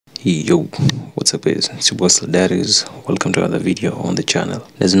Yo, what's up guys, it's your boy 𝗪𝗫𝗠. Welcome to another video on the channel.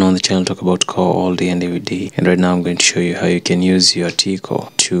 As you know, on the channel talk about core all day and every day, and right now I'm going to show you how you can use your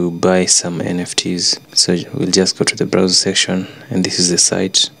tCORE to buy some NFTs. So we'll just go to the browser section, and this is the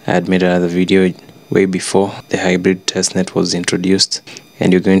site. I had made another video way before the hybrid testnet was introduced,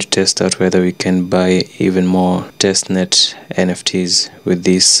 and you're going to test out whether we can buy even more testnet NFTs with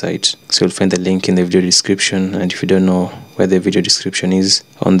this site. So you'll find the link in the video description, and if you don't know where the video description is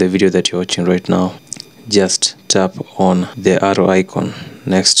on the video that you're watching right now, just tap on the arrow icon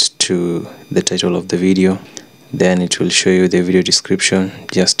next to the title of the video, then it will show you the video description.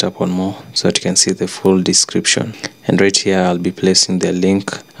 Just tap on more so that you can see the full description, and right here I'll be placing the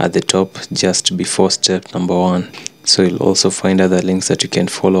link at the top just before step number 1. So you'll also find other links that you can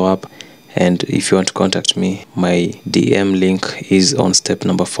follow up, and if you want to contact me, my DM link is on step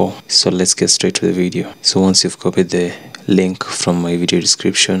number 4. So let's get straight to the video. So once you've copied the link from my video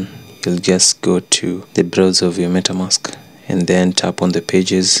description, you'll just go to the browser of your MetaMask and then tap on the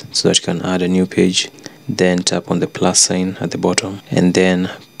pages so that you can add a new page. Then tap on the plus sign at the bottom and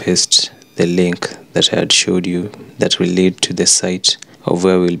then paste the link that I had showed you that will lead to the site of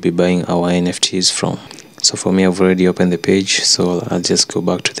where we'll be buying our NFTs from. So for me, I've already opened the page, so I'll just go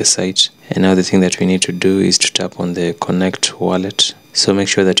back to the site. And now the thing that we need to do is to tap on the connect wallet. So make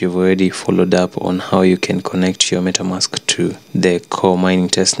sure that you've already followed up on how you can connect your MetaMask to the core mining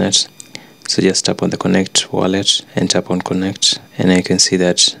testnet. So just tap on the connect wallet and tap on connect, and now you can see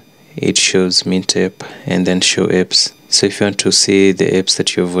that it shows mint ape and then show apes. So if you want to see the apes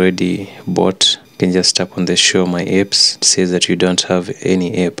that you've already bought, you can just tap on the show my apes. It says that you don't have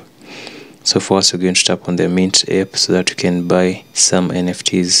any ape. So for us, we're going to tap on the mint ape so that we can buy some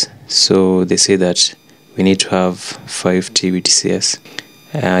NFTs. So they say that we need to have 5 TBTCs.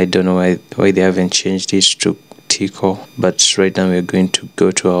 I don't know why they haven't changed it to tCORE, but right now we're going to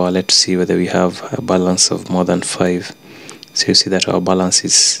go to our wallet to see whether we have a balance of more than 5. So you see that our balance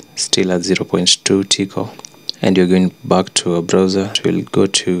is still at 0.2 tCORE, and you're going back to our browser. We'll go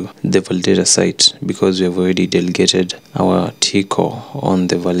to the validator site because we have already delegated our tCORE on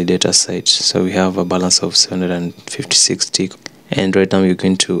the validator site. So we have a balance of 756 tCORE. And right now we're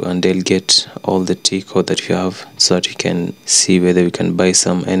going to undelegate all the tCORE that you have so that you can see whether we can buy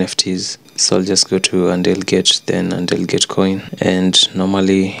some NFTs. So I'll just go to undelegate, then undelegate coin, and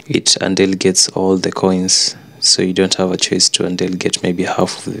normally it undelegates all the coins. So you don't have a choice to undelegate maybe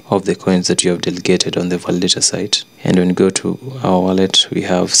half of the coins that you have delegated on the validator site. And when we go to our wallet, we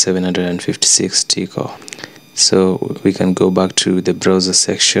have 756 tCORE. So we can go back to the browser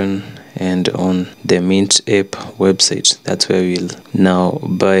section, and on the 𝗵𝗄𝗏 website, that's where we'll now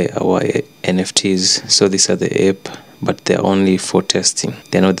buy our NFTs. So these are the ape, but they're only for testing.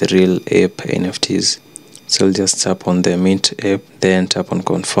 They're not the real ape NFTs. So I'll just tap on the 𝗵𝗄𝗏, then tap on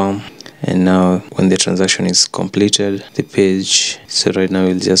confirm. And now when the transaction is completed, the page, so right now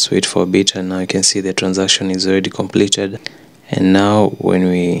we'll just wait for a bit, and now you can see the transaction is already completed. And now when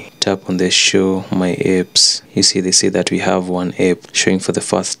we tap on the show my apes, you see they say that we have 1 ape showing for the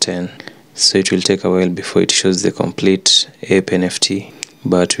first 10. So it will take a while before it shows the complete ape NFT,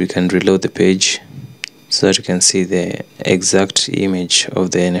 but we can reload the page so that you can see the exact image of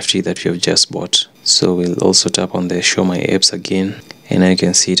the NFT that we have just bought. So we'll also tap on the show my apes again, and now you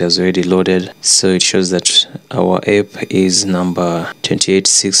can see it has already loaded. So it shows that our ape is number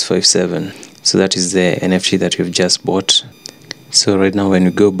 28657. So that is the NFT that we've just bought. So right now when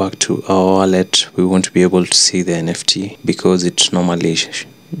we go back to our wallet, we won't be able to see the NFT because it normally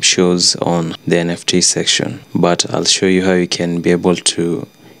shows on the NFT section. But I'll show you how you can be able to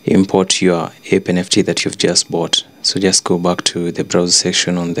import your ape NFT that you've just bought. So just go back to the browser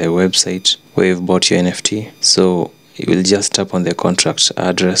section on the website where you've bought your NFT. So you will just tap on the contract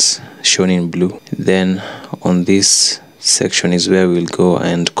address shown in blue. Then on this section is where we'll go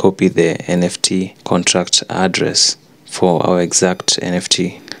and copy the NFT contract address for our exact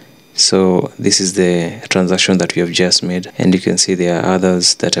NFT. So this is the transaction that we have just made, and you can see there are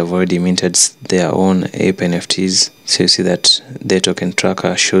others that have already minted their own ape NFTs. So you see that the token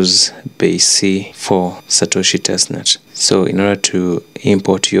tracker shows 𝗵𝗫𝗍 for Satoshi testnet. So in order to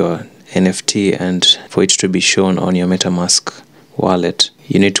import your NFT and for it to be shown on your MetaMask wallet,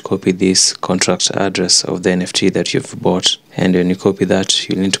 you need to copy this contract address of the NFT that you've bought, and when you copy that,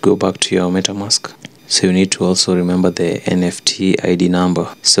 you need to go back to your MetaMask. So you need to also remember the NFT ID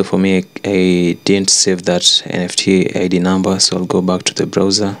number. So for me, I didn't save that NFT ID number, so I'll go back to the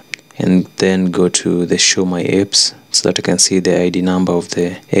browser and then go to the show my apes so that I can see the ID number of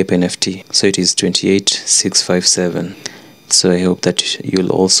the ape NFT. So it is 28657. So I hope that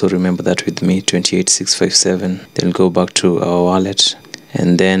you'll also remember that with me, 28657. Then go back to our wallet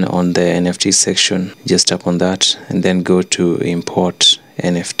and then on the NFT section just tap on that and then go to import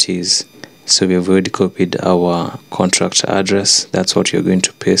NFTs. So we have already copied our contract address. That's what you're going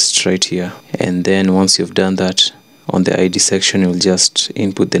to paste right here. And then once you've done that, on the ID section you'll just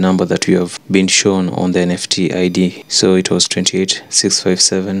input the number that you have been shown on the NFT ID. So it was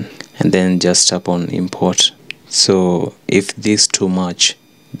 28657, and then just tap on import. So if these two match,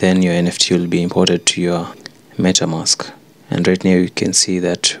 then your NFT will be imported to your MetaMask. And right now you can see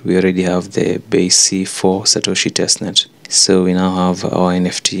that we already have the 𝗏𝗟 Satoshi testnet. So we now have our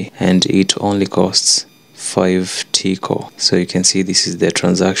NFT, and it only costs 5 tCORE. So you can see this is the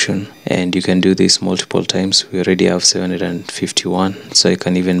transaction, and you can do this multiple times. We already have 751, so you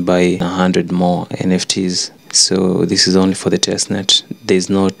can even buy 100 more NFTs. So this is only for the testnet. There's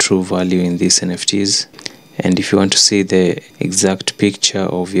no true value in these NFTs. And if you want to see the exact picture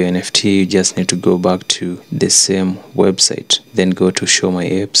of your NFT, you just need to go back to the same website, then go to show my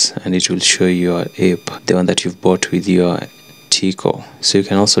apes, and it will show your ape, the one that you've bought with your tCORE. So you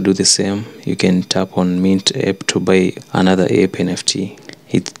can also do the same. You can tap on mint ape to buy another ape NFT.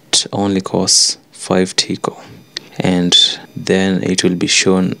 It only costs 5 tCORE, and then it will be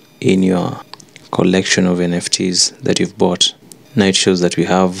shown in your collection of NFTs that you've bought. Now it shows that we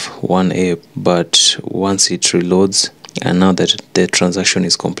have one ape, but once it reloads, and now that the transaction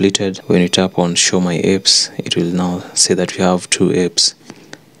is completed, when you tap on show my apes, it will now say that we have 2 apes.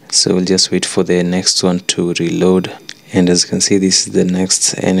 So we'll just wait for the next one to reload. And as you can see, this is the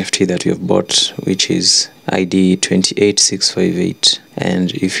next NFT that we have bought, which is ID 28658.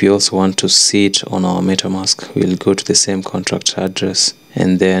 And if you also want to see it on our MetaMask, we'll go to the same contract address,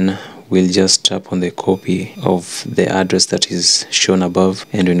 and then we'll just tap on the copy of the address that is shown above,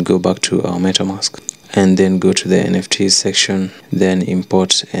 and we'll go back to our MetaMask and then go to the NFT section, then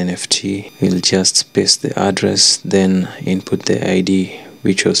import NFT. We'll just paste the address, then input the ID,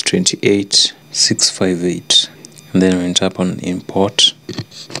 which was 28658, and then we'll tap on import.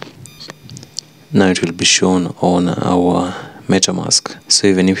 Now it will be shown on our MetaMask. So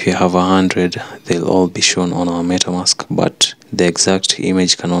even if you have 100, they'll all be shown on our MetaMask, but the exact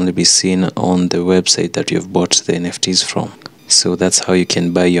image can only be seen on the website that you've bought the NFTs from. So that's how you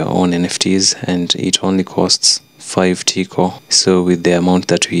can buy your own NFTs, and it only costs 5 tCORE. So with the amount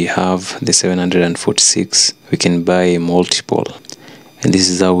that we have, the 746, we can buy multiple. And this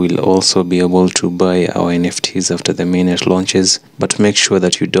is how we'll also be able to buy our NFTs after the mainnet launches. But make sure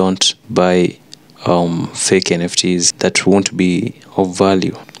that you don't buy fake NFTs that won't be of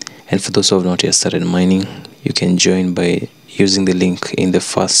value. And for those who have not yet started mining, you can join by using the link in the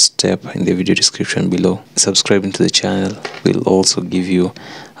first step in the video description below. Subscribing to the channel will also give you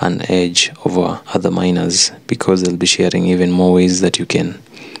an edge over other miners, because they'll be sharing even more ways that you can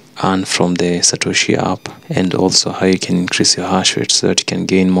earn from the Satoshi app, and also how you can increase your hash rate so that you can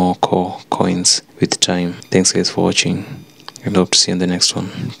gain more core coins with time. Thanks guys for watching, and hope to see you in the next one.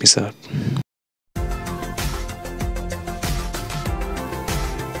 Peace out.